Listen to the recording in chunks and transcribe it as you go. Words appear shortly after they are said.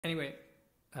Anyway,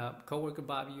 co-worker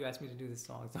Bobby, you asked me to do this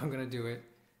song, so I'm gonna do it.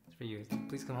 It's for you.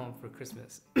 Please come home for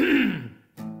Christmas.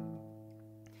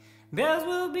 Bells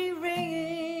will be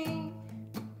ringing,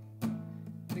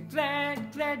 the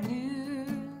glad, glad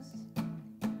news.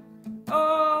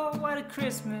 Oh, what a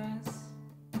Christmas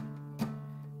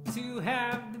to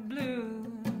have the blues.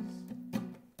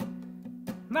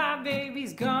 My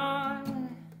baby's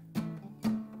gone,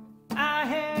 I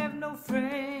have no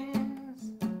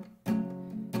friends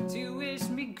to wish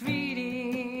me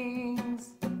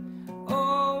greetings.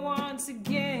 Oh, once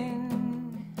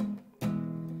again,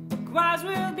 choirs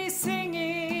will be singing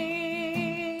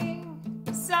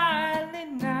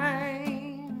Silent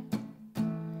Night.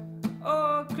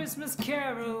 Oh, Christmas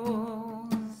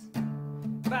carols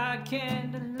by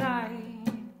candlelight.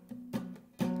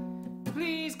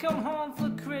 Please come home for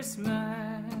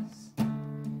Christmas.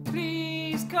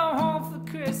 Please come home for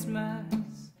Christmas.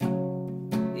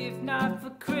 If not for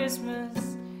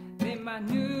Christmas, then my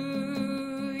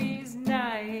New Year's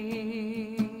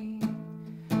night.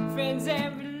 Friends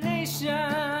and relations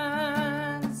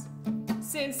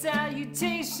send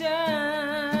salutations,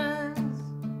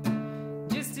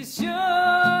 just as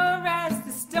sure as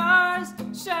the stars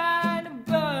shine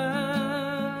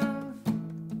above.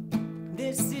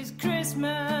 This is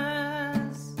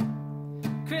Christmas,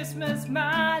 Christmas,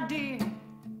 my dear,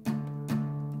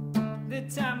 the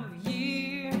time of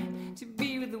year to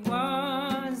be with the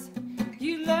ones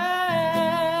you love.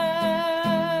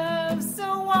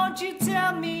 So won't you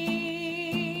tell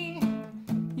me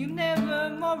you never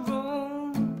more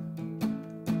roam?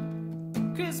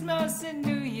 Christmas and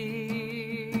New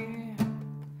Year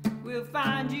will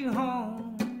find you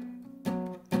home.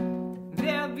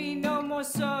 There'll be no more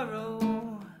sorrow,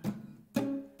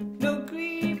 no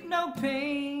grief, no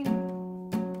pain,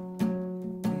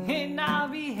 and I'll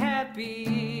be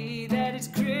happy that it's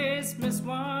Christmas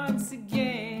once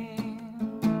again.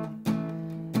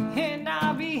 And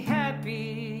I'll be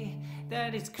happy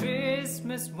that it's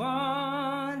Christmas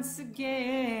once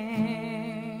again.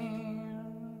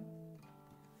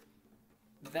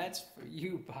 That's for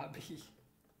you, Bobby.